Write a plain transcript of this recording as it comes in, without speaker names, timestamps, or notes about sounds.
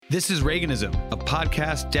This is Reaganism, a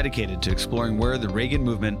podcast dedicated to exploring where the Reagan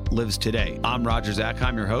movement lives today. I'm Roger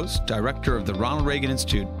Zakheim, your host, director of the Ronald Reagan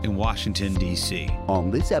Institute in Washington, D.C.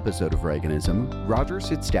 On this episode of Reaganism, Roger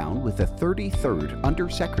sits down with the 33rd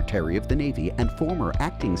Undersecretary of the Navy and former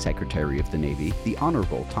Acting Secretary of the Navy, the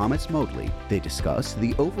Honorable Thomas Modly. They discuss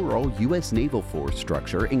the overall U.S. naval force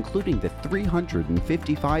structure, including the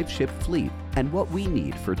 355-ship fleet, and what we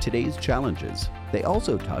need for today's challenges. They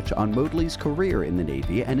also touch on Modly's career in the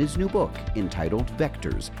Navy and his new book entitled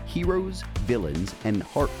Vectors, Heroes, Villains, and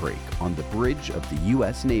Heartbreak on the Bridge of the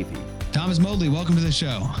U.S. Navy. Thomas Modly, welcome to the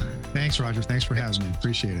show. Thanks, Roger. Thanks for having me.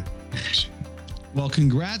 Appreciate it. Well,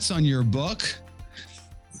 congrats on your book,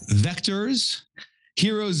 Vectors,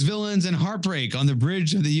 Heroes, Villains, and Heartbreak on the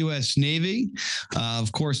Bridge of the U.S. Navy.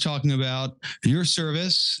 Of course, talking about your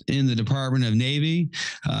service in the Department of Navy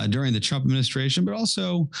during the Trump administration, but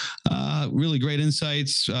also really great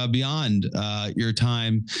insights beyond your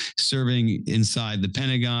time serving inside the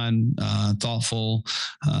Pentagon, thoughtful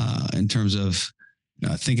in terms of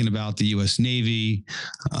thinking about the U.S. Navy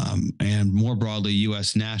and more broadly,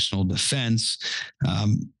 U.S. national defense.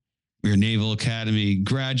 You're a Naval Academy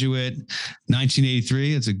graduate,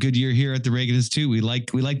 1983. It's a good year here at the Reagan Institute. We like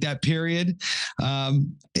that period.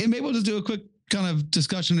 And maybe we'll just do a quick kind of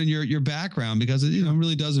discussion on your background, because it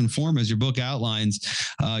really does inform, as your book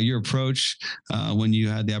outlines, your approach when you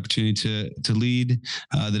had the opportunity to lead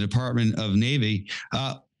the Department of Navy.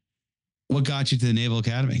 What got you to the Naval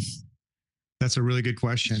Academy? That's a really good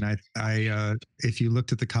question. I if you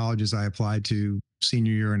looked at the colleges I applied to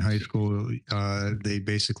senior year in high school, they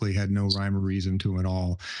basically had no rhyme or reason to it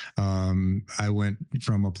all. I went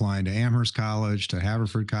from applying to Amherst College, to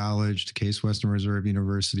Haverford College, to Case Western Reserve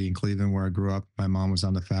University in Cleveland, where I grew up. My mom was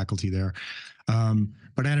on the faculty there.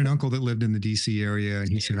 But I had an uncle that lived in the DC area, and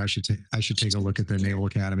he said I should take a look at the Naval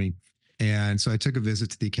Academy. And so I took a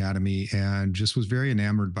visit to the academy and just was very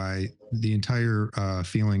enamored by the entire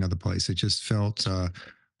feeling of the place. It just felt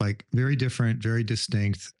like very different, very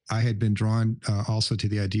distinct. I had been drawn also to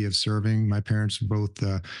the idea of serving. My parents both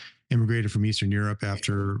immigrated from Eastern Europe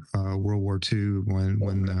after World War II,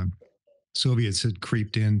 when the Soviets had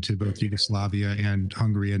creeped into both Yugoslavia and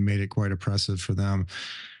Hungary and made it quite oppressive for them.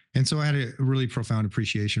 And so I had a really profound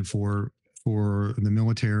appreciation for the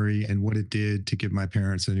military and what it did to give my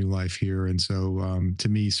parents a new life here. And so to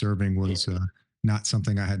me, serving was not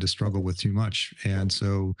something I had to struggle with too much. And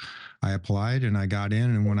so I applied and I got in.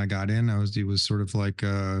 And when I got in, it was sort of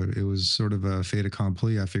a fait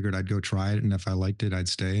accompli. I figured I'd go try it. And if I liked it, I'd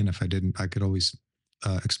stay. And if I didn't, I could always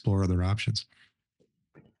explore other options.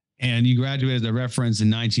 And you graduated, as a reference,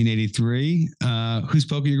 in 1983. Who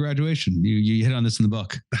spoke at your graduation? You hit on this in the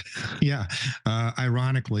book. Yeah.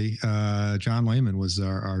 Ironically, John Lehman was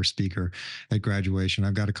our speaker at graduation.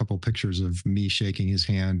 I've got a couple pictures of me shaking his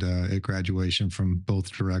hand at graduation from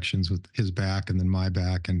both directions, with his back and then my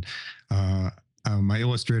back. And my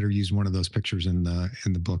illustrator used one of those pictures in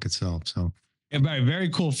the book itself. So. A very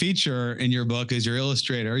cool feature in your book is your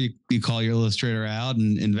illustrator. You call your illustrator out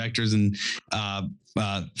in Vectors, and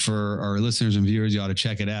for our listeners and viewers, you ought to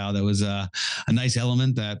check it out. That was a nice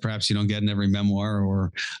element that perhaps you don't get in every memoir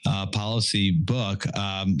or policy book.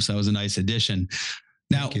 So it was a nice addition.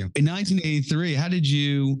 Now, in 1983, how did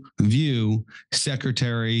you view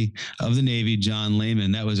Secretary of the Navy John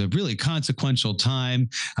Lehman? That was a really consequential time.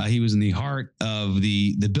 He was in the heart of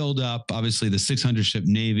the buildup. Obviously, the 600-ship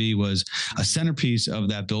Navy was a centerpiece of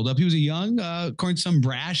that buildup. He was a young, according to some,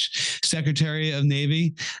 brash Secretary of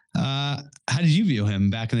Navy. How did you view him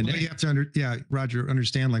back in the day? You have to, Roger,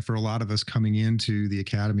 understand, like for a lot of us coming into the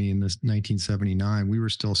academy in this 1979, we were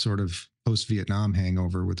still sort of post-Vietnam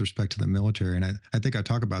hangover with respect to the military. And I think I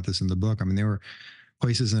talk about this in the book. I mean, there were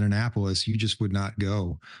places in Annapolis you just would not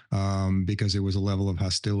go because there was a level of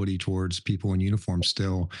hostility towards people in uniform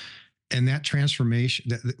still. And that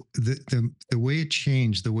transformation, the way it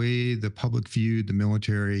changed, the way the public viewed the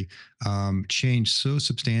military changed so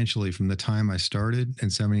substantially from the time I started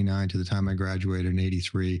in 79 to the time I graduated in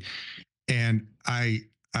 83. And I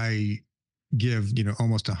give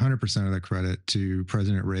almost 100% of the credit to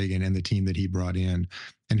President Reagan and the team that he brought in,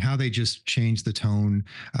 and how they just changed the tone,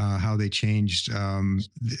 how they changed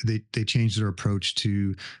they changed their approach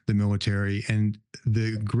to the military. And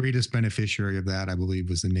the greatest beneficiary of that, I believe,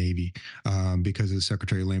 was the Navy, because of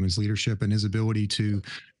Secretary Lehman's leadership and his ability to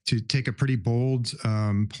take a pretty bold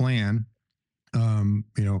plan,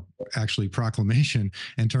 actually proclamation,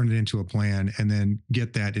 and turn it into a plan, and then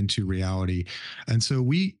get that into reality. And so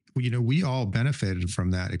we all benefited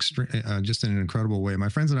from that just in an incredible way. My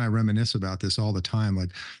friends and I reminisce about this all the time.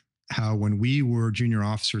 Like, how when we were junior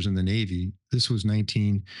officers in the Navy, this was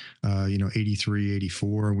 1983,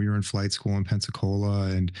 84, and we were in flight school in Pensacola,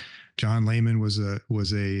 and John Lehman was an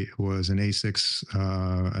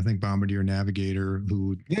A6, I think, bombardier navigator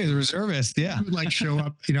who he's a reservist. Yeah, would like show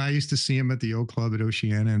up. I used to see him at the Oak Club at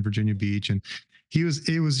Oceana and Virginia Beach, and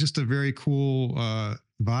it was just a very cool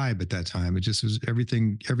vibe at that time. It just was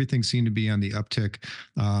everything seemed to be on the uptick.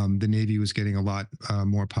 The Navy was getting a lot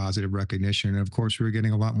more positive recognition, and of course we were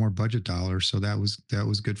getting a lot more budget dollars, so that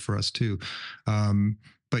was good for us too.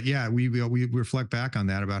 But yeah, we reflect back on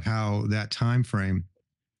that, about how that time frame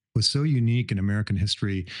was so unique in American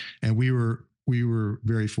history, and we were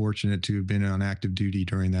very fortunate to have been on active duty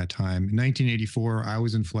during that time. In 1984, I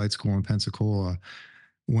was in flight school in Pensacola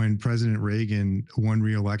when President Reagan won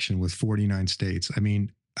re-election with 49 states. To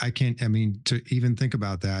even think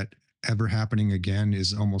about that ever happening again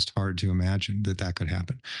is almost hard to imagine that could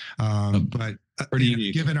happen. But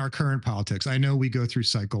given our current politics, I know we go through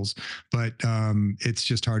cycles, but it's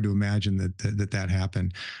just hard to imagine that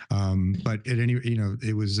happened. But at any,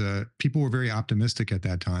 it was people were very optimistic at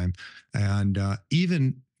that time, and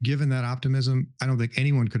even given that optimism, I don't think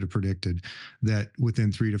anyone could have predicted that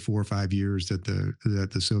within 3 to 4 or 5 years that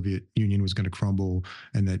the Soviet Union was going to crumble,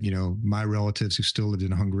 and that my relatives who still lived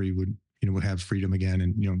in Hungary would have freedom again,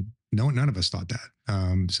 and none of us thought that.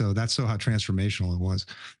 So that's how transformational it was.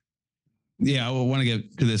 Yeah, I want to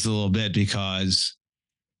get to this a little bit, because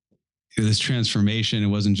this transformation, it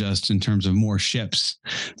wasn't just in terms of more ships,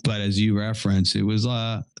 but as you referenced, it was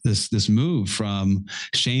this move from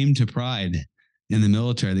shame to pride in the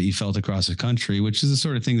military that you felt across the country, which is the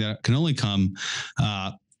sort of thing that can only come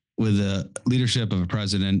with the leadership of a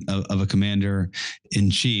president, of a commander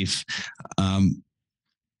in chief.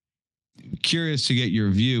 Curious to get your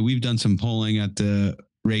view. We've done some polling at the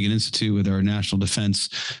Reagan Institute with our National Defense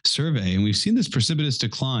Survey, and we've seen this precipitous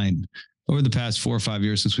decline over the past 4 or 5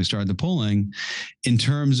 years since we started the polling in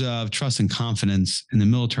terms of trust and confidence in the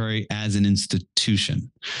military as an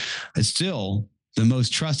institution. It's still the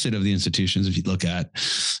most trusted of the institutions, if you look at,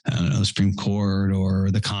 the Supreme Court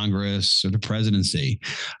or the Congress or the presidency,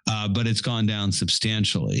 but it's gone down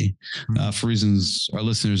substantially for reasons our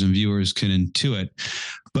listeners and viewers can intuit.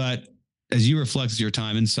 But as you reflect your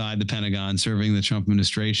time inside the Pentagon, serving the Trump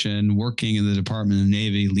administration, working in the Department of the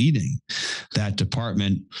Navy, leading that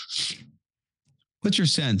department, what's your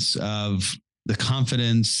sense of the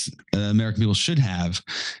confidence American people should have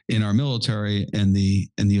in our military and the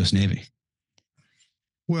U.S. Navy?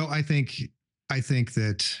 Well, I think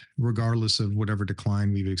that regardless of whatever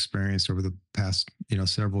decline we've experienced over the past,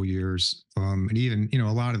 several years, and even,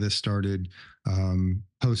 a lot of this started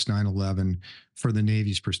post 9/11 for the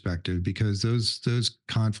Navy's perspective, because those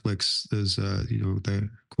conflicts, the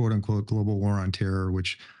quote unquote global war on terror,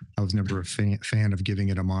 which I was never a fan of giving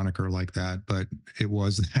it a moniker like that, but it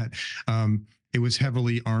was that. It was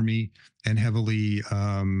heavily Army and heavily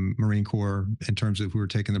Marine Corps in terms of who were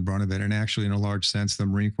taking the brunt of it. And actually, in a large sense, the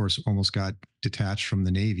Marine Corps almost got detached from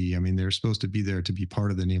the Navy. I mean, they're supposed to be there to be part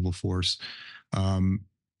of the naval force.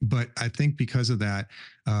 But I think because of that,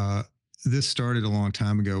 this started a long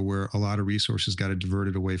time ago, where a lot of resources got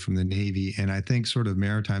diverted away from the Navy. And I think sort of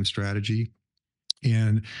maritime strategy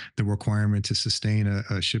and the requirement to sustain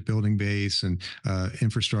a shipbuilding base and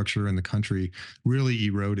infrastructure in the country really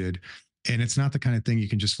eroded. And it's not the kind of thing you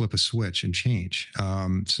can just flip a switch and change.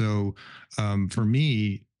 So for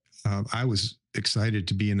me, I was excited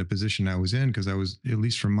to be in the position I was in, because I was, at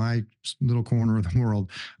least from my little corner of the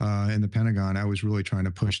world in the Pentagon, I was really trying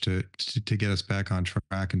to push to get us back on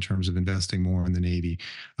track in terms of investing more in the Navy.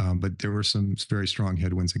 But there were some very strong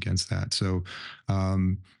headwinds against that. So,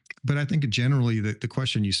 but I think generally the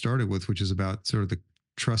question you started with, which is about sort of the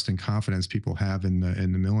trust and confidence people have in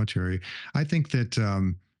the military, I think that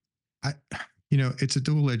it's a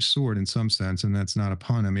double-edged sword in some sense, and that's not a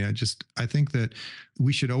pun. I mean, I think that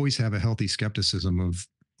we should always have a healthy skepticism of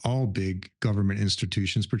all big government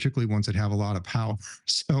institutions, particularly ones that have a lot of power,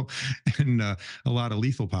 and a lot of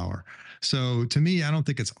lethal power. So to me, I don't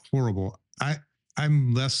think it's horrible.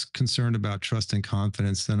 I'm less concerned about trust and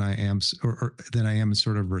confidence than I am, or than I am in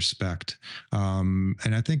sort of respect. And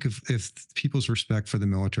I think if people's respect for the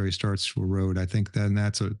military starts to erode, I think then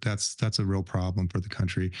that's a real problem for the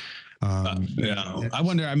country. I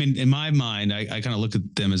wonder. I mean, in my mind, I kind of look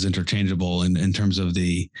at them as interchangeable in terms of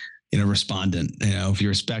the respondent. If you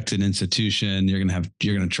respect an institution, you're going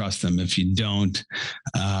to trust them. If you don't,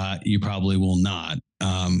 you probably will not.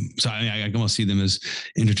 So I almost see them as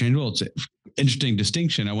interchangeable. It's an interesting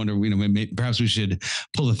distinction. I wonder, perhaps we should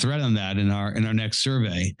pull the thread on that in our next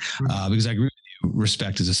survey, because I agree with you.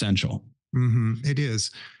 Respect is essential. Mm-hmm. It is.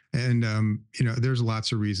 there's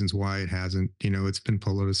lots of reasons why it hasn't. It's been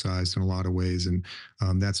politicized in a lot of ways, and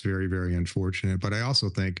that's very, very unfortunate. But I also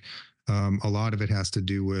think a lot of it has to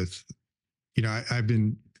do with, I've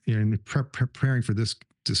been preparing for this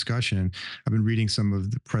discussion. I've been reading some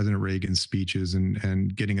of the President Reagan's speeches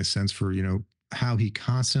and getting a sense for how he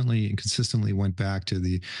constantly and consistently went back to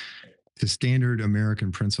the standard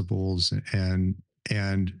American principles and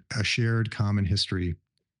a shared common history.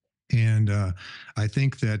 And I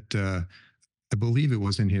think that I believe it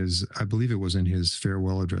was in his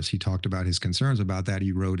farewell address. He talked about his concerns about that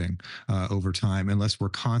eroding over time, unless we're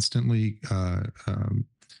constantly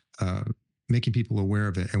making people aware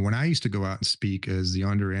of it. And when I used to go out and speak as the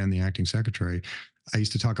under and the acting secretary, I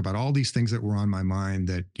used to talk about all these things that were on my mind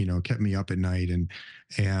that kept me up at night,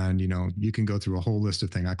 and you can go through a whole list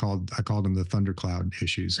of things. I called them the thundercloud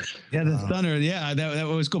issues. Yeah, the thunder. Yeah, that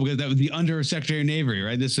was cool because that was the Under Secretary of Navy,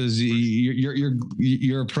 right? This is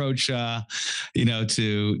your approach, to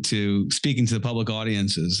speaking to the public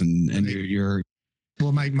audiences and your.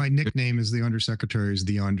 Well, my nickname is the Undersecretary, is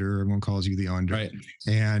the Under. Everyone calls you the Under. Right.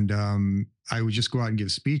 And I would just go out and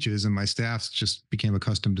give speeches, and my staff just became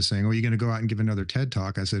accustomed to saying, "Oh, you're going to go out and give another TED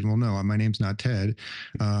talk?" I said, "Well, no, my name's not Ted.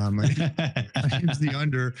 My name's the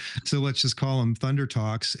Under. So let's just call them Thunder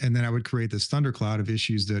Talks." And then I would create this thundercloud of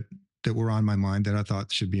issues that were on my mind that I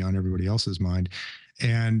thought should be on everybody else's mind.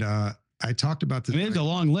 And I talked about this. It's a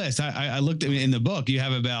long list. I looked at in the book. You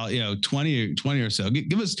have about 20 or so.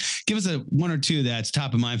 Give us a one or two that's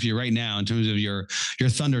top of mind for you right now in terms of your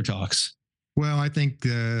Thunder Talks. Well, I think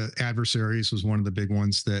the adversaries was one of the big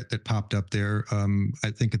ones that popped up there.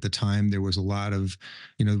 I think at the time there was a lot of,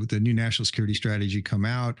 the new national security strategy come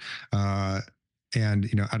out, and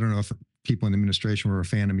I don't know if people in the administration were a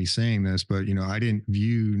fan of me saying this, but I didn't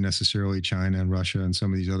view necessarily China and Russia and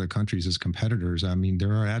some of these other countries as competitors. I mean,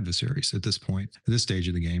 they're our adversaries at this point, at this stage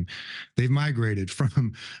of the game. They've migrated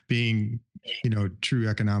from being, true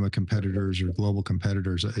economic competitors or global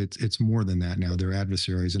competitors. It's more than that now. They're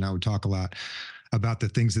adversaries, and I would talk a lot about the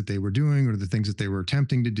things that they were doing or the things that they were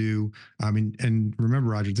attempting to do. I mean, and remember,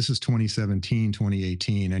 Roger, this is 2017,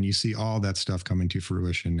 2018, and you see all that stuff coming to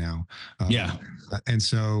fruition now. Yeah. And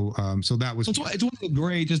so that was. It's one of the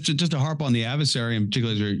great, just to harp on the adversary, in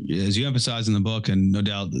particular, as you emphasize in the book, and no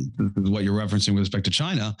doubt what you're referencing with respect to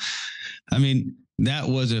China. I mean, that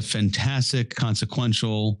was a fantastic,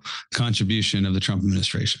 consequential contribution of the Trump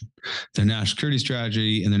administration. Their national security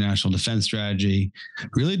strategy and their national defense strategy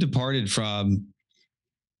really departed from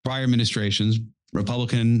prior administrations,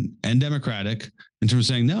 Republican and Democratic, in terms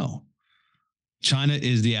of saying, no, China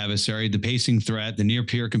is the adversary, the pacing threat, the near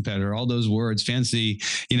peer competitor, all those words, fancy,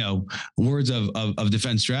 words of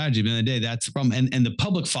defense strategy. But in the day, that's the problem. And the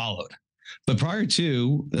public followed. But prior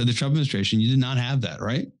to the Trump administration, you did not have that,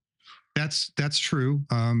 right? That's true.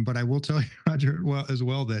 But I will tell you, Roger, as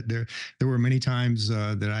well, that there were many times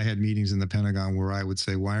that I had meetings in the Pentagon where I would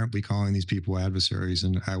say, why aren't we calling these people adversaries?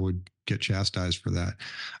 And I would get chastised for that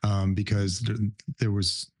because there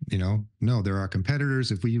was, no, there are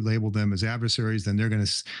competitors. If we label them as adversaries, then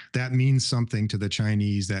that means something to the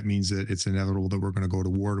Chinese. That means that it's inevitable that we're going to go to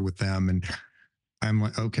war with them. And I'm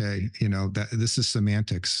like, okay, that this is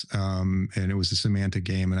semantics, and it was a semantic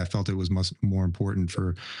game, and I felt it was much more important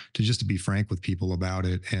to be frank with people about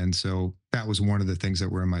it. And so that was one of the things that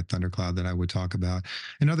were in my thundercloud that I would talk about.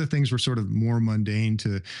 And other things were sort of more mundane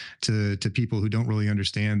to people who don't really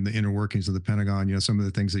understand the inner workings of the Pentagon. Some of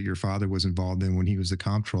the things that your father was involved in when he was the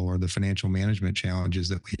comptroller, the financial management challenges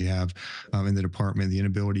that we have in the department, the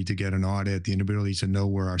inability to get an audit, the inability to know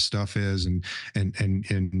where our stuff is, and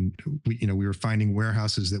we were finding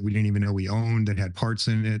warehouses that we didn't even know we owned that had parts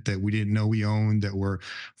in it that we didn't know we owned, that were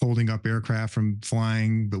holding up aircraft from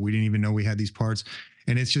flying, but we didn't even know we had these parts.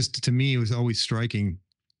 And it's just, to me, it was always striking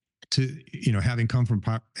to, having come from,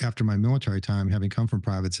 after my military time, having come from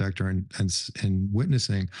private sector and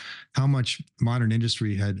witnessing how much modern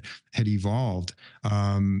industry had evolved,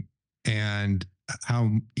 and how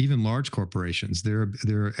even large corporations,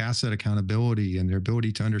 their asset accountability and their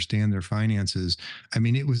ability to understand their finances. I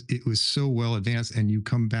mean, it was so well advanced. And you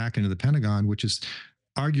come back into the Pentagon, which is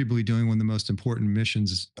arguably doing one of the most important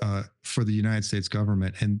missions for the United States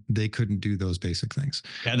government, and they couldn't do those basic things.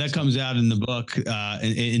 Yeah, that comes out in the book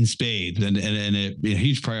in spades, and a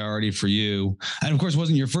huge priority for you. And of course, it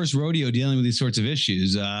wasn't your first rodeo dealing with these sorts of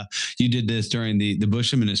issues. You did this during the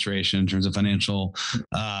Bush administration in terms of financial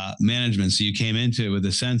management. So you came into it with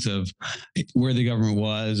a sense of where the government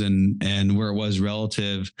was and where it was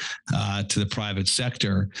relative to the private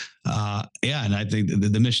sector. And I think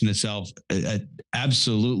the mission itself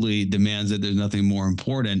absolutely demands that there's nothing more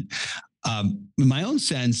important. My own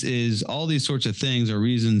sense is all these sorts of things are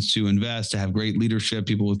reasons to invest, to have great leadership,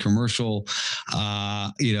 people with commercial,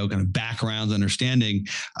 kind of backgrounds, understanding,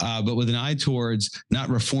 but with an eye towards not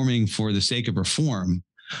reforming for the sake of reform,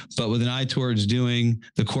 but with an eye towards doing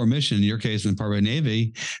the core mission, in your case, in the Department of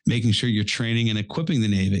Navy, making sure you're training and equipping the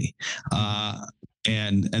Navy.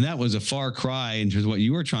 And that was a far cry in terms of what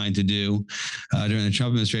you were trying to do during the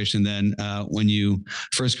Trump administration than when you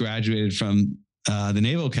first graduated from the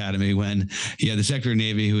Naval Academy, when you had the Secretary of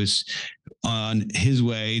Navy who was on his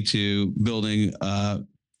way to building a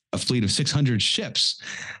fleet of 600 ships.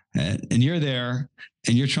 And you're there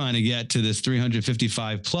and you're trying to get to this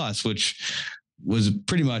 355 plus, which was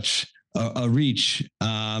pretty much a reach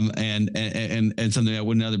and something that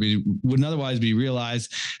wouldn't otherwise be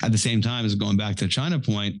realized. At the same time as going back to the China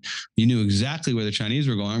point, you knew exactly where the Chinese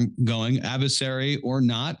were going, adversary or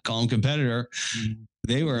not, call them competitor. Mm-hmm.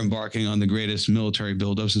 They were embarking on the greatest military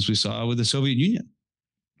buildup since we saw with the Soviet Union.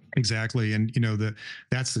 Exactly. And,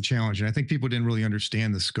 that's the challenge. And I think people didn't really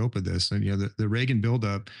understand the scope of this. And, the Reagan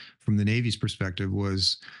buildup from the Navy's perspective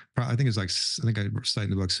was, I think I cited in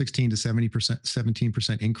the book, 16 to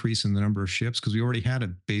 17% increase in the number of ships, because we already had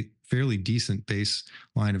a fairly decent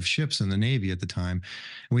baseline of ships in the Navy at the time.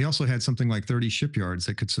 And we also had something like 30 shipyards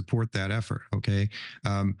that could support that effort. Okay.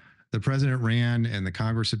 The president ran and the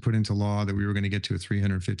Congress had put into law that we were going to get to a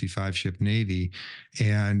 355 ship Navy.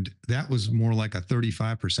 And that was more like a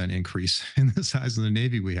 35% increase in the size of the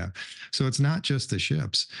Navy we have. So it's not just the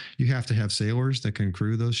ships. You have to have sailors that can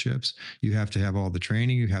crew those ships. You have to have all the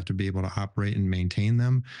training. You have to be able to operate and maintain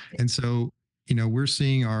them. And so, we're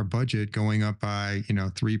seeing our budget going up by, 3%,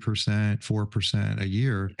 4% a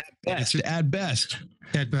year. At best.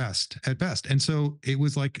 And so it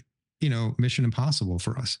was like, mission impossible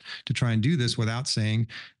for us to try and do this without saying,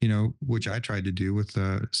 which I tried to do with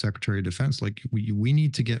the Secretary of Defense, like we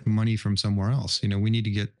need to get money from somewhere else. We need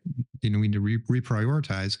to we need to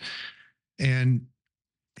reprioritize. And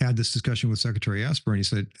had this discussion with Secretary Esper,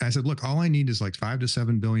 and I said, look, all I need is like $5 to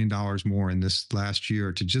 $7 billion more in this last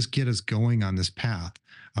year to just get us going on this path.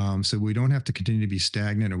 So we don't have to continue to be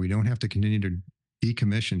stagnant, or we don't have to continue to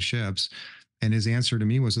decommission ships. And his answer to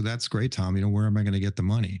me was, well, that's great, Tom. Where am I going to get the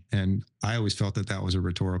money? And I always felt that was a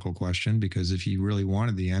rhetorical question, because if he really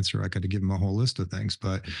wanted the answer, I could have given him a whole list of things.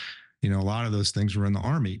 But, a lot of those things were in the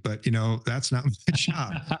Army. But, that's not my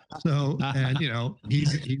job. So, and,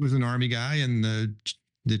 he was an Army guy, and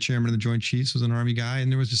the chairman of the Joint Chiefs was an Army guy,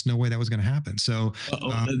 and there was just no way that was going to happen. So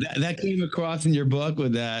that came across in your book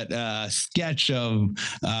with that sketch of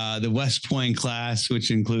the West Point class,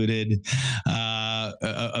 which included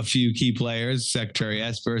a few key players, Secretary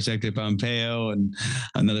Esper, Secretary Pompeo, and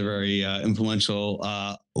another very influential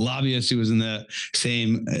lobbyist who was in the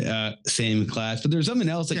same class. But there's something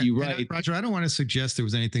else that you write, Roger. I don't want to suggest there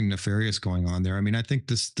was anything nefarious going on there. I mean, I think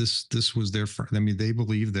this was their. They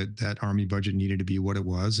believed that Army budget needed to be what it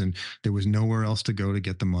was, and there was nowhere else to go to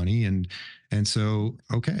get the money. And so,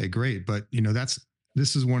 okay, great. But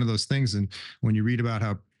this is one of those things. And when you read about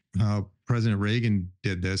how President Reagan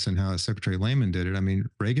did this and how Secretary Lehman did it, I mean,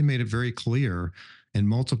 Reagan made it very clear in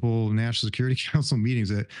multiple National Security Council meetings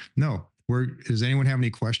that no. Does anyone have any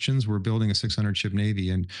questions? We're building a 600 ship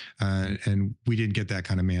Navy, and we didn't get that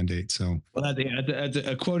kind of mandate. So, well, at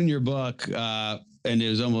a quote in your book, and it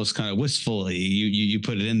was almost kind of wistfully, you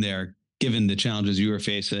put it in there, given the challenges you were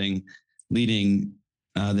facing leading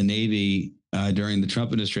the Navy during the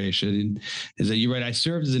Trump administration, is that you write, I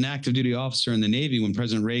served as an active duty officer in the Navy when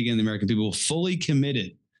President Reagan and the American people were fully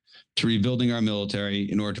committed to rebuilding our military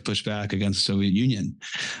in order to push back against the Soviet Union.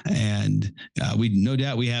 And we no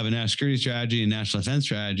doubt we have a national security strategy and national defense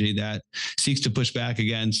strategy that seeks to push back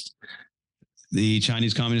against the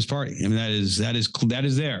Chinese Communist Party. I mean, that is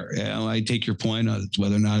there. I take your point on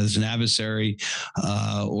whether or not it's an adversary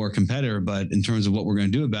or competitor, but in terms of what we're going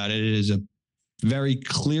to do about it, it is a very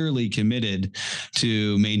clearly committed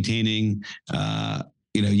to maintaining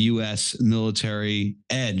U.S. military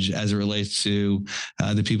edge as it relates to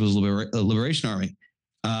the People's Liberation Army.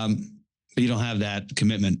 But you don't have that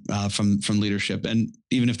commitment from leadership. And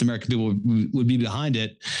even if the American people would be behind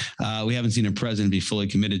it, we haven't seen a president be fully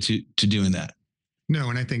committed to doing that. No,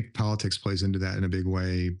 and I think politics plays into that in a big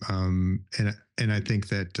way. And I think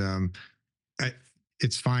that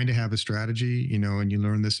it's fine to have a strategy, and you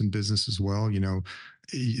learn this in business as well.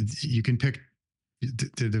 You can pick.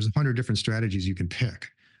 There's 100 different strategies you can pick.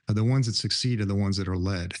 The ones that succeed are the ones that are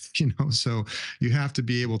led, so you have to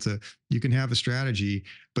be able to, you can have a strategy,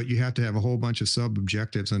 but you have to have a whole bunch of sub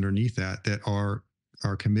objectives underneath that are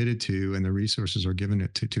are committed to, and the resources are given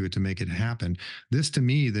it to make it happen. This, to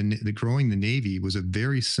me, the growing the Navy was a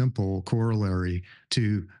very simple corollary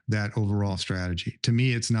to that overall strategy. To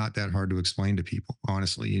me, it's not that hard to explain to people,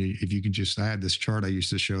 honestly. If you can just, I had this chart I used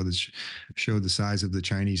to show that showed the size of the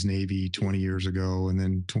Chinese Navy 20 years ago, and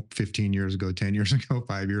then 15 years ago, 10 years ago,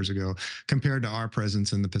 5 years ago, compared to our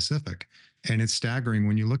presence in the Pacific. And it's staggering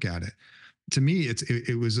when you look at it. To me,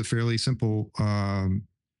 it was a fairly simple,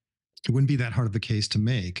 it wouldn't be that hard of a case to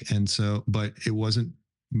make. And so, but it wasn't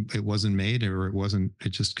made, or it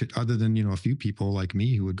just could, other than, a few people like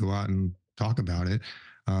me who would go out and talk about it.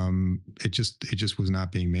 It just was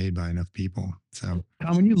not being made by enough people. So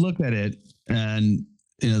Tom, when you look at it and,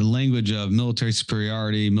 the language of military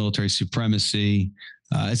superiority, military supremacy,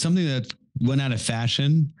 it's something that went out of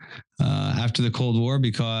fashion after the Cold War,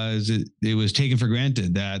 because it was taken for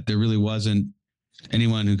granted that there really wasn't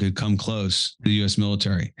anyone who could come close to the U.S.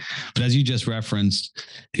 military. But as you just referenced,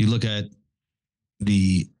 you look at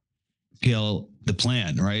the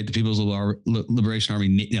plan, right? The People's Liberation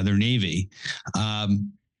Army, their Navy.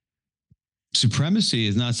 Supremacy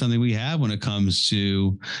is not something we have when it comes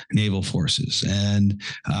to naval forces, and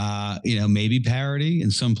maybe parity,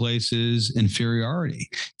 in some places inferiority.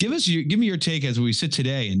 Give me your take as we sit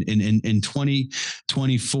today in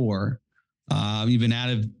 2024. You've been out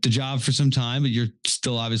of the job for some time, but you're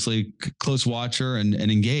still obviously a close watcher and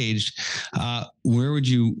engaged. Where would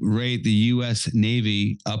you rate the U.S.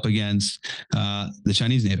 Navy up against the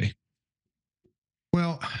Chinese Navy?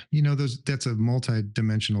 Well, that's a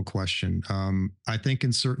multi-dimensional question. I think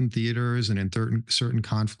in certain theaters and in certain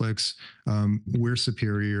conflicts, we're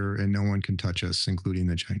superior and no one can touch us, including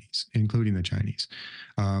the Chinese.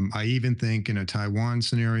 I even think in a Taiwan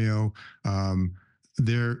scenario,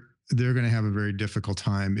 they're going to have a very difficult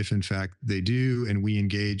time if, in fact, they do, and we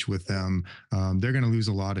engage with them. They're going to lose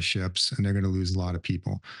a lot of ships, and they're going to lose a lot of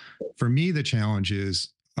people. For me, the challenge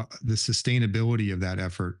is the sustainability of that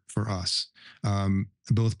effort for us,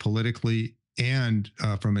 both politically and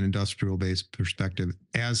from an industrial-based perspective,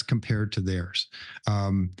 as compared to theirs.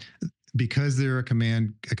 Because they're a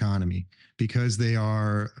command economy, because they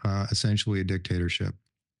are essentially a dictatorship,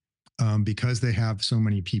 because they have so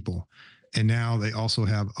many people, and now they also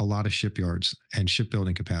have a lot of shipyards and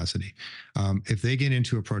shipbuilding capacity. If they get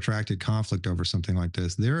into a protracted conflict over something like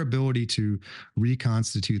this, their ability to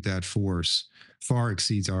reconstitute that force far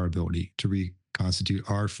exceeds our ability to reconstitute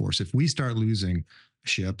our force. If we start losing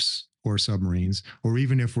ships or submarines, or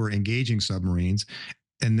even if we're engaging submarines,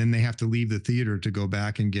 and then they have to leave the theater to go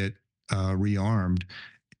back and get rearmed,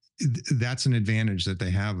 that's an advantage that they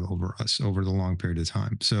have over us over the long period of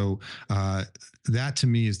time. So that to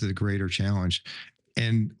me is the greater challenge.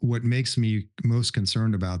 And what makes me most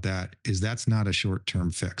concerned about that is that's not a short-term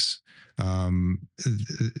fix.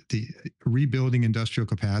 The rebuilding industrial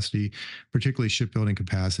capacity, particularly shipbuilding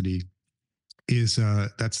capacity, is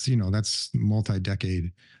that's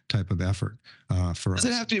multi-decade type of effort for us.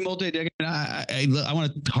 Does it have to be multi-decade? I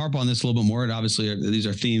want to harp on this a little bit more. And obviously, these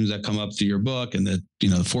are themes that come up through your book and the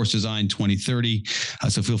Force Design 2030.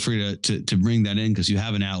 So feel free to bring that in, because you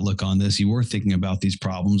have an outlook on this. You were thinking about these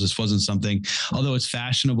problems. This wasn't something, although it's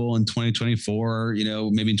fashionable in 2024,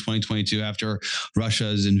 maybe in 2022 after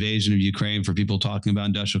Russia's invasion of Ukraine, for people talking about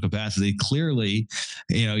industrial capacity. Clearly,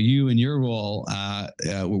 you and your role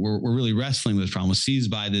were really wrestling with this problem, was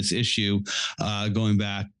seized by this issue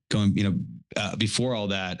before all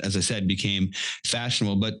that, as I said, became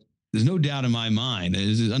fashionable. But there's no doubt in my mind, it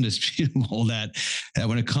is undisputable that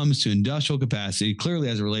when it comes to industrial capacity, clearly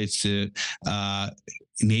as it relates to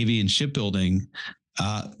Navy and shipbuilding,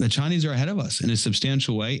 the Chinese are ahead of us in a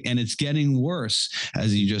substantial way, and it's getting worse,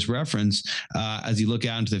 as you just referenced, as you look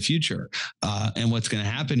out into the future. And what's going to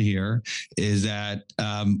happen here is that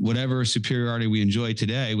whatever superiority we enjoy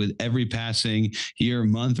today, with every passing year,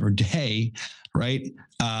 month, or day, right,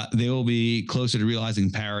 they will be closer to realizing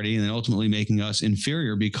parity, and then ultimately making us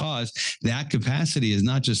inferior, because that capacity is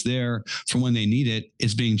not just there for when they need it;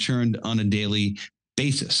 it's being churned on a daily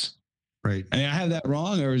basis. Right. I mean, I have that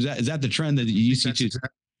wrong, or is that the trend that you see too?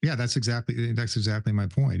 Yeah, that's exactly my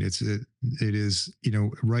point. It is,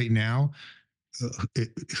 right now,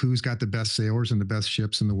 who's got the best sailors and the best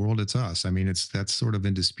ships in the world? It's us. I mean, that's sort of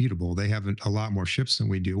indisputable. They have a lot more ships than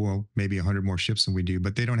we do. Well, maybe 100 more ships than we do,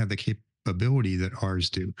 but they don't have the ability that ours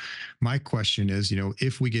do. My question is,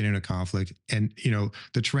 if we get in a conflict, and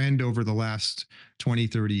the trend over the last 20,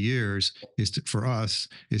 30 years for us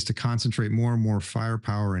is to concentrate more and more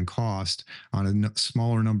firepower and cost on a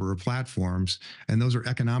smaller number of platforms. And those are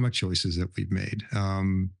economic choices that we've made,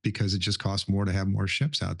 because it just costs more to have more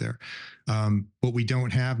ships out there. What we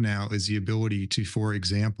don't have now is the ability to, for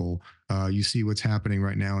example, you see what's happening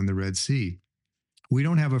right now in the Red Sea. We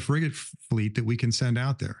don't have a frigate fleet that we can send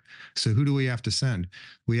out there. So who do we have to send?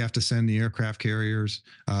 We have to send the aircraft carriers.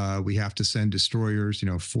 We have to send destroyers,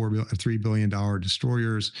 $3 billion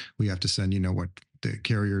destroyers. We have to send, what the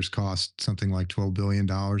carriers cost something like $12 billion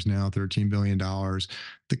now, $13 billion.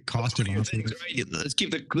 The cost of things, right? Let's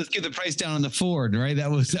keep the price down on the Ford, right? That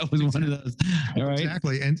was one of those. All right.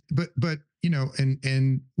 Exactly. And but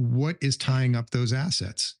and what is tying up those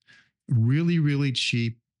assets? Really, really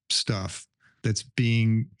cheap stuff that's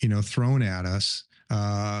being thrown at us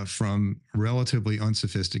from relatively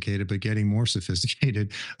unsophisticated but getting more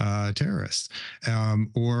sophisticated terrorists,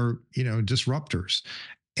 or disruptors.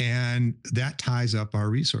 And that ties up our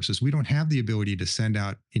resources. We don't have the ability to send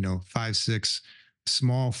out 5, 6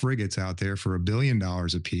 small frigates out there for $1 billion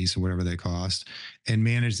a piece or whatever they cost and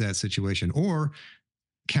manage that situation, or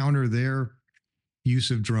counter their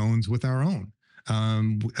use of drones with our own.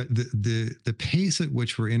 The pace at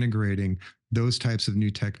which we're integrating those types of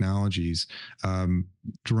new technologies,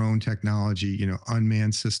 drone technology,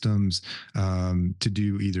 unmanned systems, to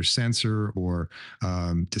do either sensor or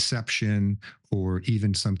deception, or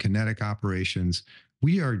even some kinetic operations,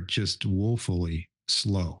 we are just woefully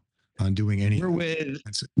slow on doing anything.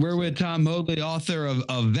 We're with Tom Motley, author of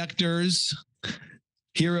Vectors,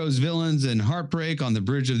 Heroes, Villains, and Heartbreak on the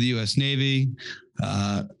Bridge of the U.S. Navy,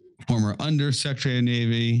 former Undersecretary of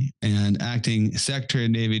Navy and acting Secretary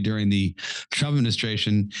of Navy during the Trump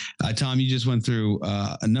administration. Tom, you just went through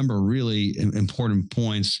a number of really important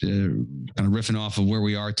points, kind of riffing off of where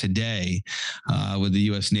we are today with the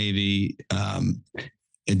U.S. Navy and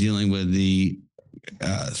dealing with the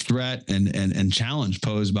threat and challenge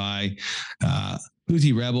posed by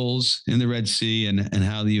Houthi rebels in the Red Sea, and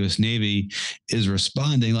how the U.S. Navy is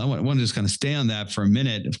responding. I want to just kind of stay on that for a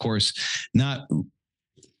minute. Of course, not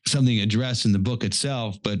something addressed in the book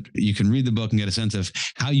itself, but you can read the book and get a sense of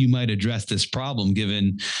how you might address this problem,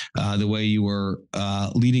 given the way you were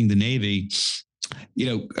leading the Navy.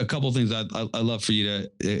 A couple of things I'd love for you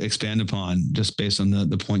to expand upon, just based on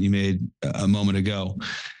the point you made a moment ago.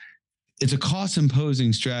 It's a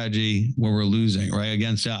cost-imposing strategy where we're losing, right,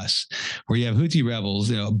 against us, where you have Houthi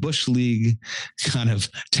rebels, a Bush League kind of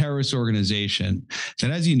terrorist organization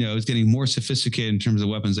that, as you know, is getting more sophisticated in terms of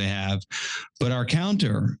weapons they have. But our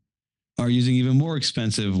counter are using even more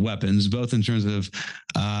expensive weapons, both in terms of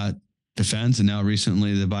defense, and now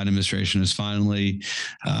recently the Biden administration has finally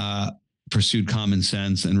pursued common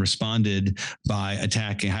sense and responded by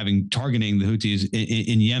targeting the Houthis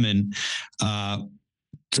in Yemen,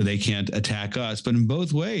 so they can't attack us, but in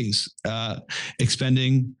both ways,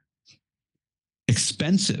 expending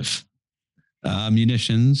expensive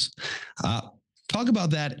munitions. Talk about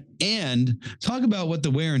that, and talk about what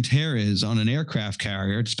the wear and tear is on an aircraft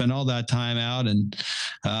carrier to spend all that time out and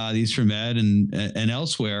the Eastern Med and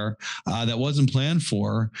elsewhere that wasn't planned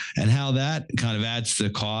for, and how that kind of adds to the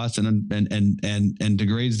cost and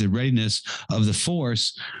degrades the readiness of the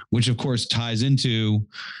force, which of course ties into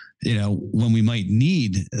when we might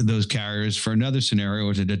need those carriers for another scenario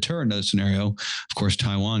or to deter another scenario. Of course,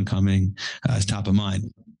 Taiwan coming is top of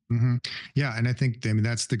mind. Mm-hmm. Yeah. And I think,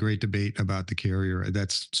 that's the great debate about the carrier.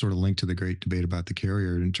 That's sort of linked to the great debate about the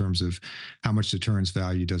carrier in terms of how much deterrence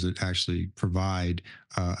value does it actually provide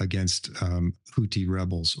against Houthi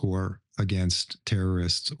rebels, or against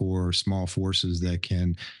terrorists, or small forces that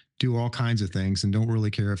can do all kinds of things and don't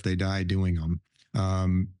really care if they die doing them,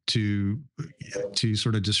 to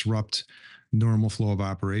sort of disrupt normal flow of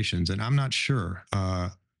operations. And I'm not sure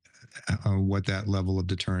what that level of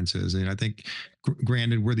deterrence is. And I think,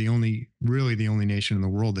 granted, we're really the only nation in the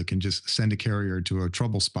world that can just send a carrier to a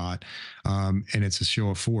trouble spot, and it's a show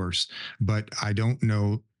of force. But I don't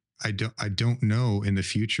know. I don't know in the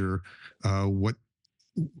future what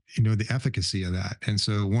the efficacy of that. And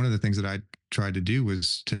so one of the things that I tried to do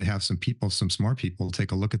was to have some smart people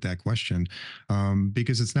take a look at that question,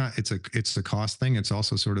 because it's a cost thing. It's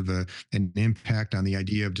also sort of an impact on the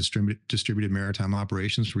idea of distributed maritime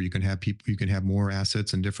operations, where you can have more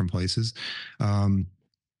assets in different places.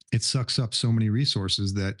 It sucks up so many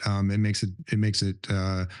resources that it makes it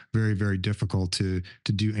very, very difficult to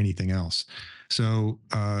do anything else. So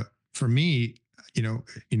for me,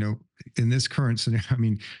 in this current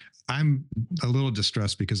scenario, I'm a little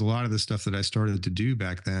distressed because a lot of the stuff that I started to do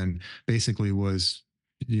back then basically was,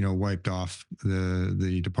 wiped off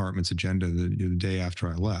the department's agenda the day after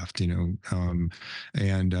I left. And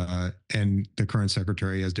the current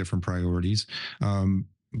secretary has different priorities.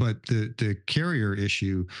 But the carrier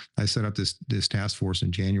issue, I set up this task force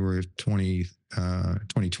in January of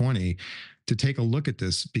 2020 to take a look at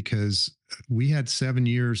this, because we had 7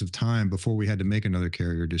 years of time before we had to make another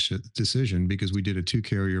carrier decision, because we did a 2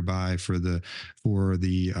 carrier buy for the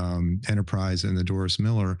Enterprise and the Doris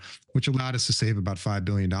Miller, which allowed us to save about $5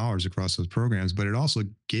 billion across those programs. But it also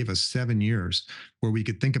gave us 7 years where we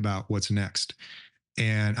could think about what's next.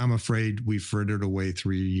 And I'm afraid we frittered away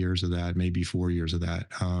 3 years of that, maybe 4 years of that.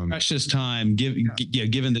 Precious time,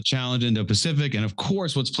 given the challenge in the Pacific, and of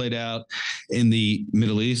course what's played out in the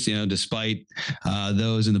Middle East. Despite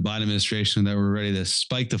those in the Biden administration that were ready to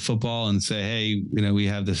spike the football and say, "Hey, we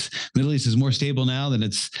have this Middle East is more stable now than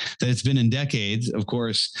it's been in decades." Of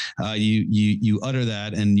course, you utter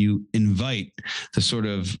that and you invite the sort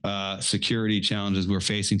of security challenges we're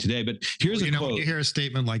facing today. But here's a quote. When you hear a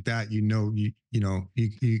statement like that, you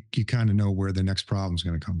kind of know where the next problem is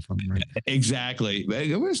going to come from, right? Exactly. I'm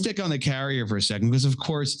going to stick on the carrier for a second, because of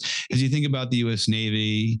course, as you think about the U.S.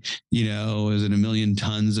 Navy, is it 1 million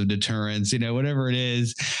tons of deterrence, whatever it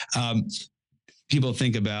is, people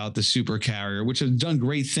think about the super carrier, which has done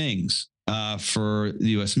great things for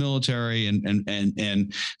the U.S. military and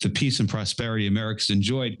the peace and prosperity America's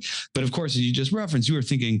enjoyed. But of course, as you just referenced, you were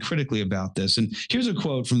thinking critically about this. And here's a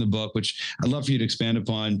quote from the book, which I'd love for you to expand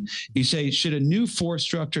upon. You say, "Should a new force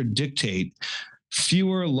structure dictate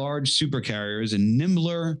fewer large supercarriers and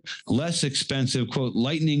nimbler, less expensive, quote,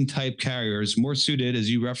 lightning type carriers, more suited," as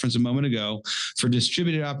you referenced a moment ago, "for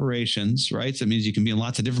distributed operations," right? So that means you can be in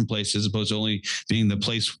lots of different places, as opposed to only being the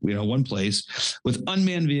place, one place, "with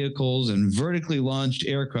unmanned vehicles and vertically launched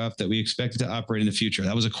aircraft that we expect to operate in the future."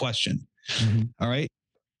 That was a question. Mm-hmm. All right.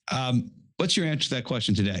 What's your answer to that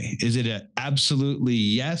question today? Is it an absolutely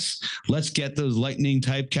yes? Let's get those lightning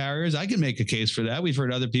type carriers. I can make a case for that. We've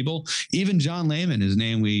heard other people, even John Lehman, his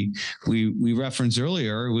name we referenced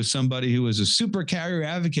earlier, was somebody who was a super carrier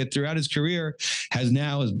advocate throughout his career, has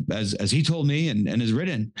now, as he told me and has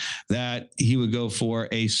written, that he would go for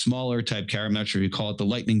a smaller type carrier. I'm not sure if you call it the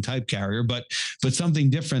lightning type carrier, but something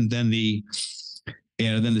different than the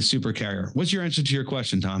super carrier. What's your answer to your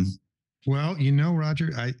question, Tom? Well,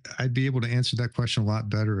 Roger, I'd be able to answer that question a lot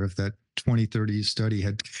better if that 2030 study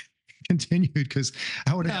had continued, because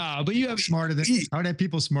I would have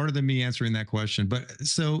people smarter than me answering that question. But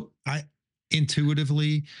so I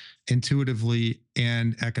intuitively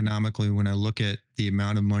and economically, when I look at the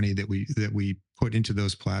amount of money that we put into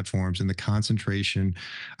those platforms and the concentration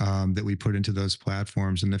that we put into those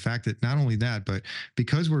platforms, and the fact that not only that, but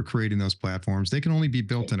because we're creating those platforms, they can only be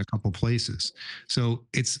built in a couple places. So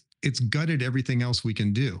it's gutted everything else we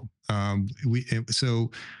can do.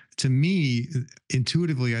 So to me,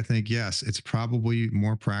 intuitively, I think, yes, it's probably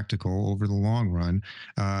more practical over the long run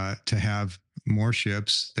to have more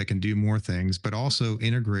ships that can do more things, but also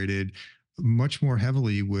integrated much more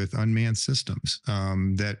heavily with unmanned systems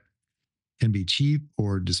that can be cheap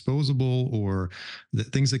or disposable, or the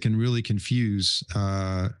things that can really confuse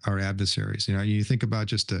our adversaries. You think about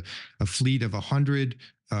just a fleet of 100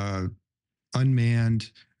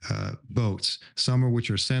 unmanned boats, some of which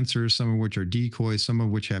are sensors, some of which are decoys, some of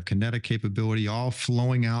which have kinetic capability, all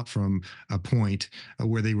flowing out from a point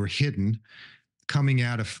where they were hidden, coming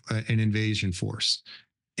out of an invasion force.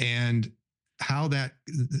 And how that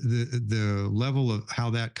the level of how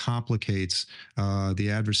that complicates the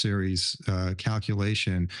adversary's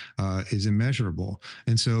calculation is immeasurable.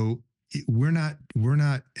 And so we're not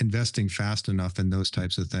investing fast enough in those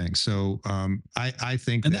types of things. So I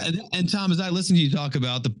think and Tom, as I listen to you talk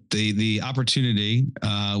about the opportunity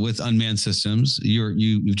with unmanned systems,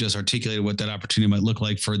 you've just articulated what that opportunity might look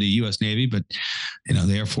like for the U.S. Navy, but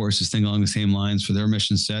the Air Force is thinking along the same lines for their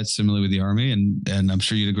mission sets, similarly with the Army, and I'm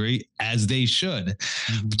sure you'd agree, as they should.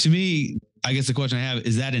 Mm-hmm. To me, I guess the question I have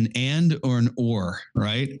is that an and or an or,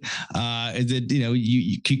 right? Is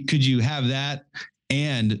it could you have that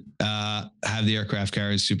and have the aircraft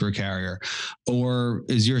carrier super carrier, or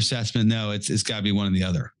is your assessment no? It's got to be one or the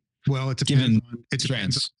other. Well, it depends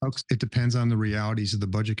on the realities of the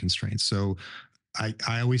budget constraints. So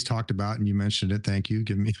I always talked about, and you mentioned it. Thank you.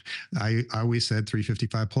 I always said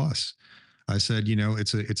 355 plus. I said,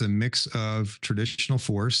 it's a mix of traditional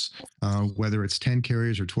force, whether it's 10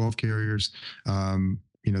 carriers or 12 carriers.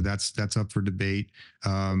 That's up for debate.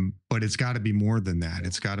 But it's got to be more than that.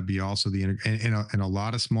 It's got to be also and a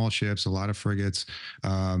lot of small ships, a lot of frigates,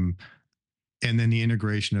 and then the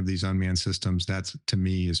integration of these unmanned systems, that's, to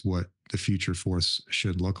me, is what the future force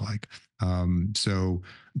should look like.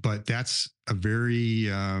 But that's a very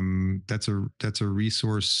that's a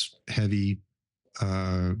resource heavy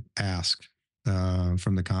ask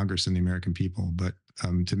from the Congress and the American people. But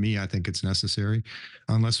to me, I think it's necessary,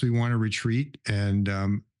 unless we want to retreat and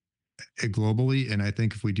globally. And I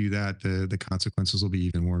think if we do that, the consequences will be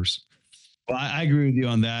even worse. Well, I agree with you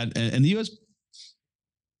on that, and the U.S.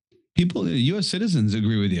 people, U.S. citizens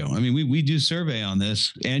agree with you. I mean, we do survey on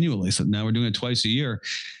this annually, so now we're doing it twice a year.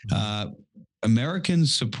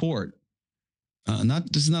 Americans support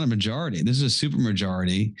this is not a majority. This is a super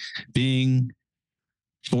majority being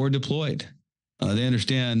forward deployed. They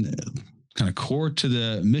understand, kind of core to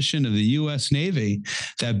the mission of the U.S. Navy,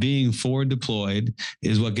 that being forward deployed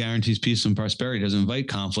is what guarantees peace and prosperity. It doesn't invite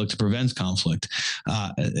conflict, it prevents conflict.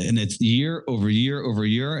 And it's year over year over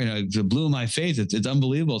year. And it blew my face. It's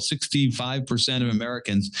unbelievable. 65% of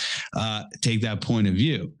Americans take that point of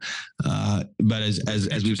view. But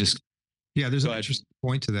as we've just there's an interesting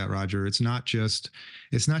point to that, Roger. It's not just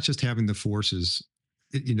having the forces,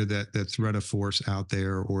 that threat of force out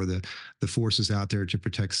there, or the forces out there to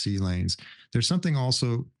protect sea lanes. There's something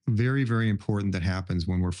also very, very important that happens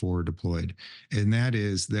when we're forward deployed. And that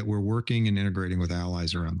is that we're working and integrating with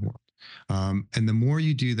allies around the world. And the more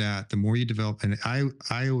you do that, the more you develop. And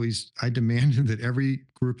I demanded that every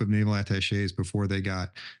group of naval attaches, before they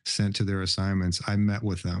got sent to their assignments, I met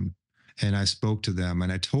with them. And I spoke to them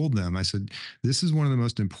and I told them, I said, this is one of the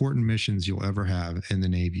most important missions you'll ever have in the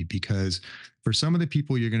Navy, because for some of the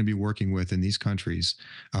people you're going to be working with in these countries,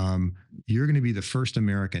 you're going to be the first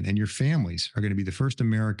American, and your families are going to be the first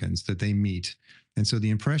Americans that they meet. And so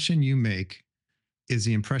the impression you make is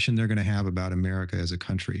the impression they're going to have about America as a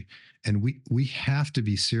country. And we have to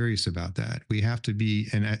be serious about that. We have to be.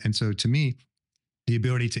 And so to me, the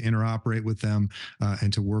ability to interoperate with them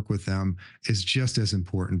and to work with them is just as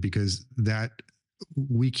important, because that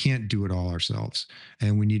we can't do it all ourselves.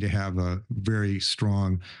 And we need to have a very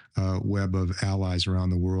strong web of allies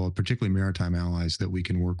around the world, particularly maritime allies, that we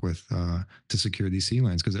can work with to secure these sea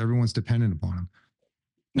lanes, because everyone's dependent upon them.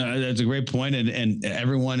 No, that's a great point. And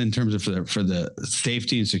everyone, in terms of for the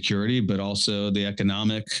safety and security, but also the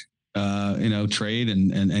economic trade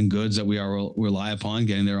and goods that we rely upon,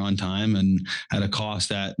 getting there on time and at a cost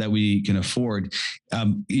that we can afford.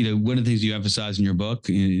 One of the things you emphasize in your book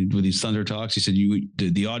with these Thunder Talks, you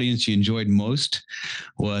said the audience you enjoyed most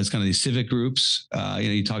was kind of these civic groups.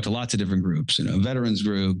 You talked to lots of different groups, veterans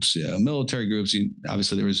groups, military groups.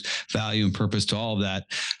 Obviously, there was value and purpose to all of that.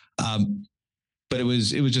 But it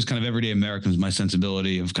was just kind of everyday Americans, my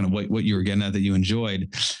sensibility of kind of what you were getting at that you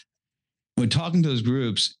enjoyed. When talking to those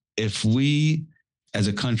groups, if we as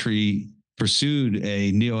a country pursued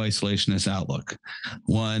a neo-isolationist outlook,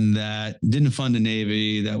 one that didn't fund a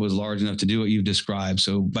Navy that was large enough to do what you've described,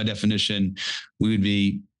 so by definition, we would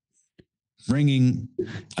be bringing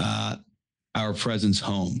our presence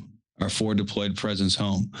home, our forward deployed presence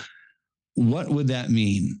home. What would that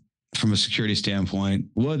mean from a security standpoint?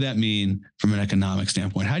 What would that mean from an economic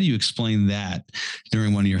standpoint? How do you explain that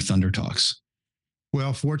during one of your Thunder Talks?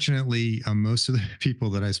 Well, fortunately, most of the people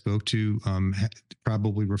that I spoke to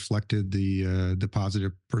probably reflected the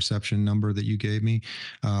positive perception number that you gave me.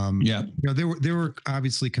 There were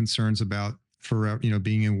obviously concerns about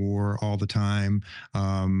being in war all the time,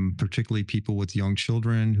 particularly people with young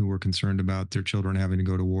children who were concerned about their children having to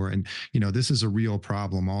go to war. And, this is a real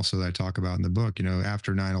problem also that I talk about in the book.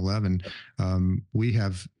 After 9/11, we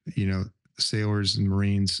have, sailors and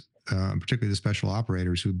Marines, particularly the special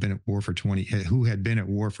operators who had been at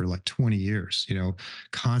war for like 20 years,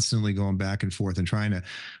 constantly going back and forth and trying to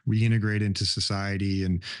reintegrate into society.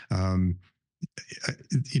 And,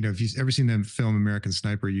 if you've ever seen the film American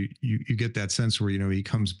Sniper, you get that sense where, he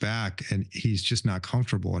comes back and he's just not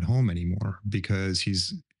comfortable at home anymore, because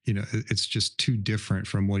he's, it's just too different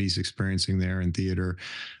from what he's experiencing there in theater.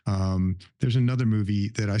 There's another movie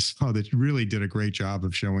that I saw that really did a great job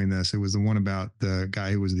of showing this. It was the one about the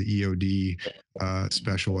guy who was the EOD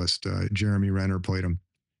specialist. Jeremy Renner played him.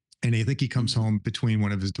 And I think he comes home between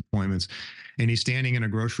one of his deployments, and he's standing in a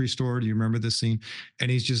grocery store. Do you remember this scene?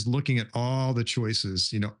 And he's just looking at all the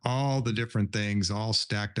choices, all the different things, all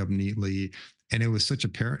stacked up neatly. And it was such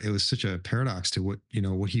a paradox to what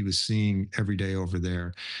he was seeing every day over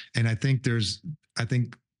there. And I think a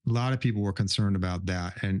lot of people were concerned about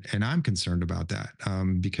that. And I'm concerned about that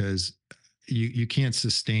because you can't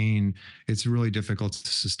sustain, it's really difficult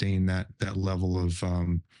to sustain that level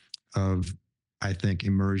of I think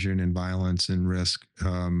immersion and violence and risk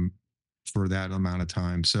for that amount of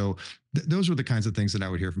time. So those were the kinds of things that I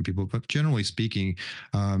would hear from people. But generally speaking,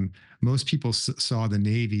 most people saw the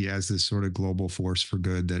Navy as this sort of global force for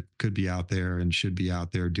good that could be out there and should be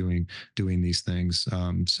out there doing these things.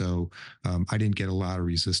 I didn't get a lot of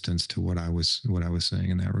resistance to what I was saying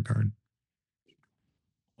in that regard.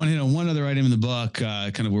 One other item in the book,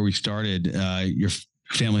 kind of where we started, your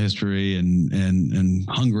family history and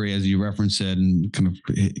Hungary, as you referenced it, and kind of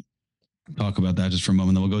talk about that just for a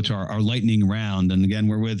moment. Then we'll go to our lightning round. And again,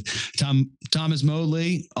 we're with Thomas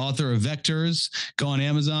Modly, author of Vectors. Go on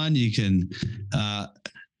Amazon. You can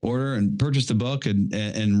order and purchase the book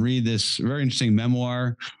and read this very interesting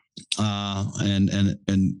memoir and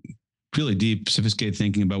really deep, sophisticated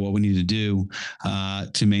thinking about what we need to do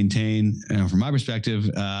to maintain, from my perspective,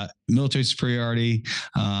 military superiority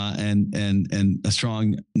and a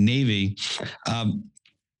strong Navy.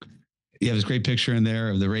 You have this great picture in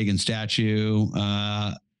there of the Reagan statue,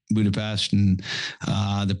 Budapest, and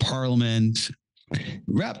the Parliament.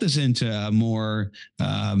 Wrap this into a more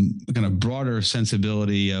kind of broader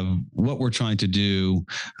sensibility of what we're trying to do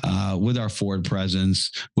with our forward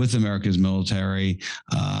presence, with America's military,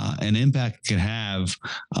 and impact it could have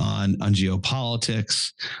on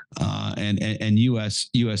geopolitics and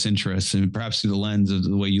U.S. interests, and perhaps through the lens of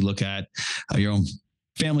the way you look at your own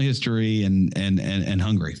family history and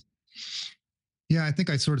Hungary. Yeah, I think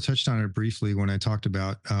I sort of touched on it briefly when I talked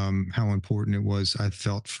about how important it was, I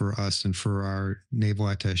felt, for us and for our naval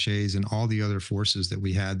attachés and all the other forces that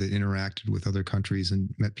we had that interacted with other countries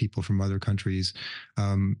and met people from other countries.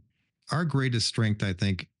 Our greatest strength, I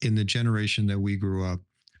think, in the generation that we grew up,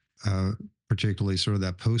 particularly sort of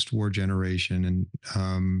that post-war generation,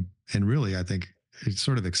 and really, I think it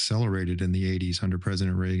sort of accelerated in the 80s under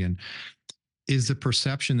President Reagan, is the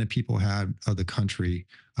perception that people had of the country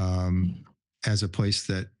as a place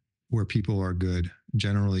where people are good,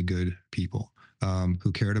 generally good people,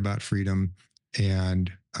 who cared about freedom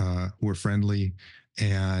and were friendly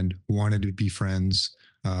and wanted to be friends.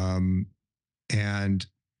 And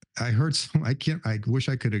I heard I wish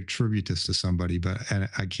I could attribute this to somebody, and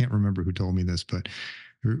I can't remember who told me this, but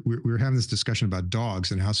we were having this discussion about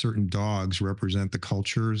dogs and how certain dogs represent the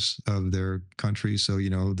cultures of their country. So,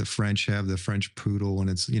 the French have the French poodle, and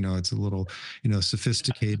it's a little,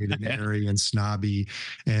 sophisticated and airy and snobby.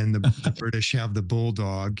 And the British have the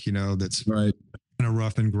bulldog, that's right, kind of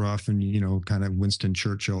rough and gruff and, kind of Winston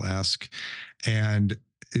Churchill-esque. And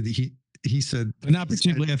he said, but not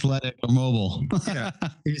particularly athletic or mobile. Yeah,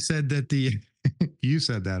 he said that you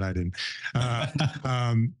said that, I didn't.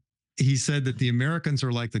 He said that the Americans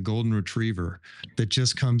are like the golden retriever that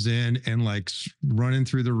just comes in and like running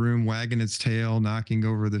through the room, wagging its tail, knocking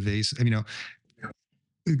over the vase.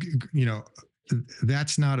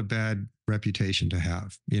 That's not a bad reputation to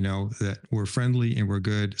have, that we're friendly and we're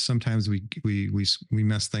good. Sometimes we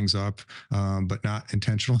mess things up, but not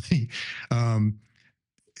intentionally,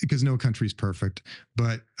 because no country's perfect.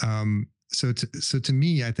 But so to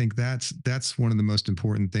me, I think that's one of the most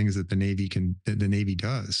important things that the Navy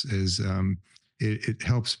does is it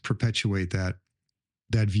helps perpetuate that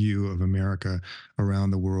view of America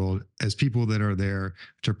around the world as people that are there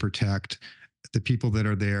to protect the people that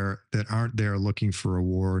are there that aren't there looking for a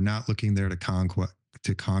war, not looking there to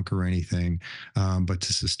conquer anything, but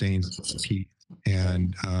to sustain peace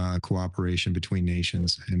and cooperation between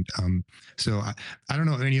nations. And so I don't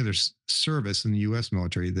know any other service in the U.S.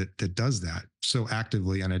 military that does that so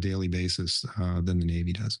actively on a daily basis than the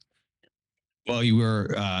Navy does. Well, you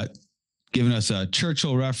were giving us a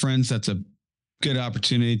Churchill reference. That's a good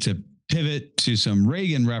opportunity to pivot to some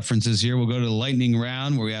Reagan references here. We'll go to the lightning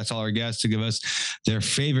round where we ask all our guests to give us their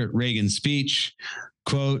favorite Reagan speech,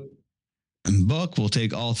 quote, and book. We'll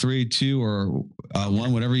take all three, two, or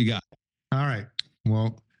one, whatever you got. All right.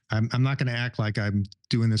 Well, I'm not going to act like I'm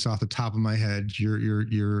doing this off the top of my head.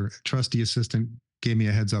 Your trusty assistant gave me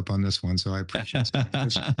a heads up on this one, so I appreciate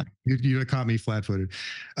it. You caught me flat-footed.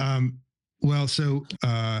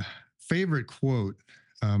 Favorite quote,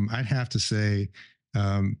 I'd have to say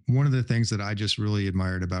one of the things that I just really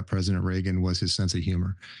admired about President Reagan was his sense of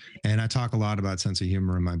humor. And I talk a lot about sense of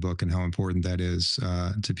humor in my book and how important that is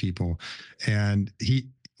to people. And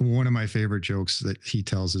one of my favorite jokes that he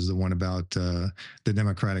tells is the one about the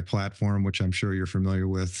Democratic platform, which I'm sure you're familiar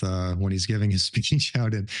with when he's giving his speech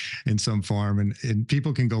out in some farm. And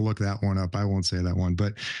people can go look that one up. I won't say that one,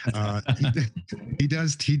 but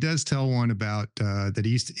he does tell one about that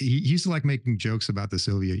he used to like making jokes about the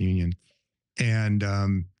Soviet Union. And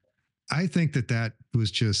I think that was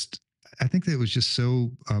just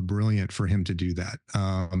so brilliant for him to do that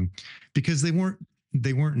because they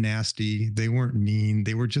weren't nasty. They weren't mean.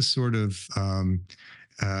 They were just sort of,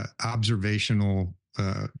 observational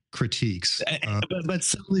critiques. But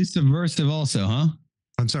subtly subversive also, huh?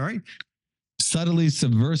 I'm sorry? Subtly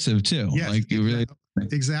subversive too. Yes, like you really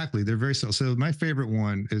exactly. They're very subtle. So my favorite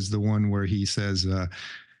one is the one where he says a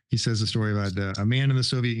story about a man in the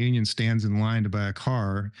Soviet Union stands in line to buy a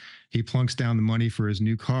car. He plunks down the money for his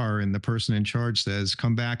new car, and the person in charge says,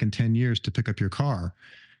 "Come back in 10 years to pick up your car."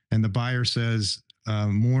 And the buyer says,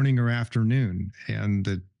 "Morning or afternoon?" And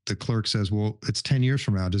the clerk says, "Well, it's 10 years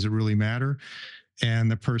from now. Does it really matter?" And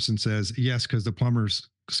the person says, "Yes, because the plumber's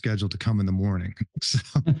scheduled to come in the morning." So,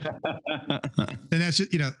 and that's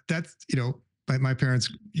just, my parents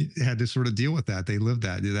had to sort of deal with that. They lived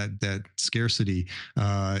that scarcity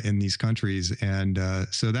in these countries, and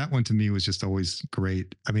so that one to me was just always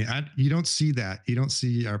great. I mean, you don't see that. You don't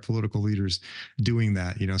see our political leaders doing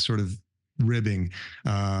that. Sort of ribbing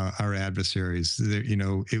our adversaries.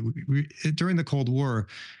 During the Cold War,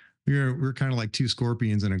 we're kind of like two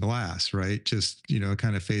scorpions in a glass, right? Just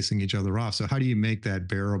kind of facing each other off. So how do you make that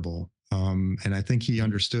bearable? And I think he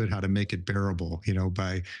understood how to make it bearable,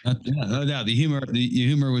 by no doubt. The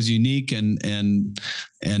humor was unique, and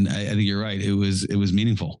I think you're right. It was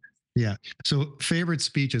meaningful. Yeah. So favorite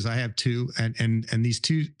speeches, I have two, and these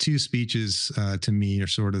two speeches to me are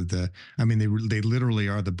sort of they literally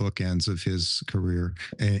are the bookends of his career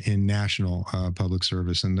in national public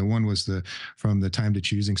service. And the one was from the Time to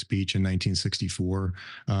Choosing speech in 1964,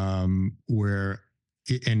 where.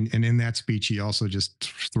 And in that speech, he also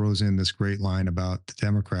just throws in this great line about the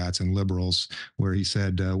Democrats and liberals, where he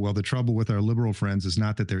said, well, the trouble with our liberal friends is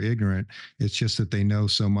not that they're ignorant. It's just that they know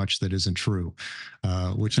so much that isn't true,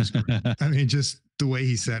 which is great. I mean, just the way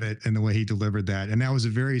he said it and the way he delivered that. And that was a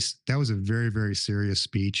very, very serious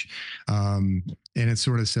speech. And it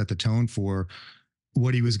sort of set the tone for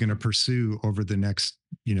what he was going to pursue over the next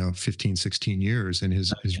 15, 16 years in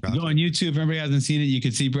his Go on YouTube. If anybody hasn't seen it, you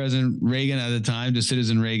could see President Reagan at the time, just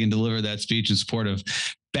Citizen Reagan, deliver that speech in support of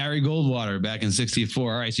Barry Goldwater back in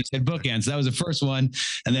 '64. All right, so you said bookends. That was the first one,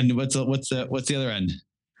 and then what's the other end?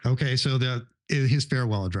 Okay, so his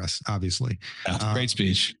farewell address, obviously. Great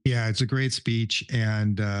speech. Yeah, it's a great speech,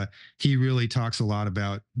 and he really talks a lot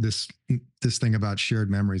about this thing about shared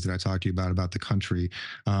memories that I talked to you about the country.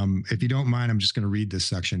 If you don't mind, I'm just going to read this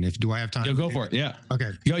section. Do I have time? Go for it. Yeah.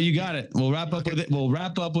 Okay. Go. You got it. We'll wrap up with it. We'll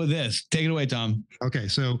wrap up with this. Take it away, Tom. Okay.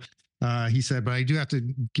 So he said, but I do have to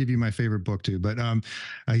give you my favorite book too. But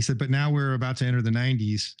he said, but now we're about to enter the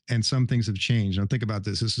 90s and some things have changed. Now think about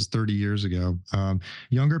this. This is 30 years ago.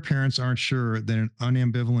 Younger parents aren't sure that an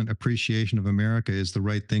unambivalent appreciation of America is the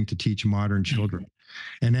right thing to teach modern children.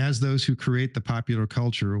 And as those who create the popular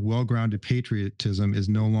culture, well-grounded patriotism is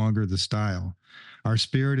no longer the style. Our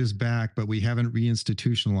spirit is back, but we haven't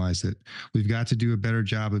reinstitutionalized it. We've got to do a better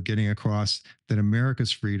job of getting across that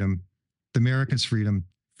America's freedom,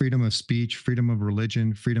 freedom of speech, freedom of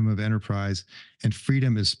religion, freedom of enterprise, and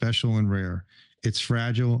freedom is special and rare. It's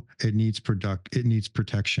fragile. It needs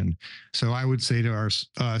protection. So I would say to us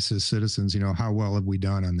as citizens, how well have we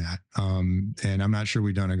done on that? And I'm not sure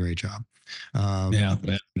we've done a great job. Yeah.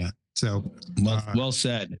 So well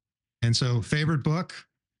said. And so favorite book,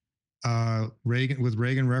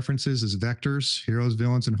 Reagan references is Vectors, Heroes,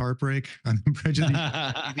 Villains, and Heartbreak on the Bridge of the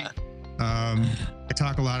Navy. I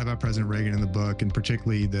talk a lot about President Reagan in the book, and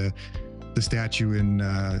particularly the statue in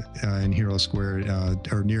Hero Square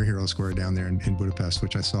or near Hero Square down there in Budapest,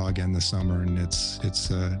 which I saw again this summer, and it's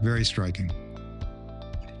very striking.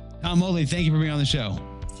 Tom Motley, thank you for being on the show.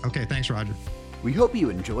 Okay, thanks, Roger. We hope you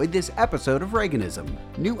enjoyed this episode of Reaganism.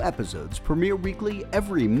 New episodes premiere weekly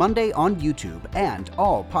every Monday on YouTube and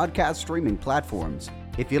all podcast streaming platforms.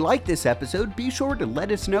 If you like this episode, be sure to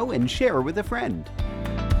let us know and share with a friend.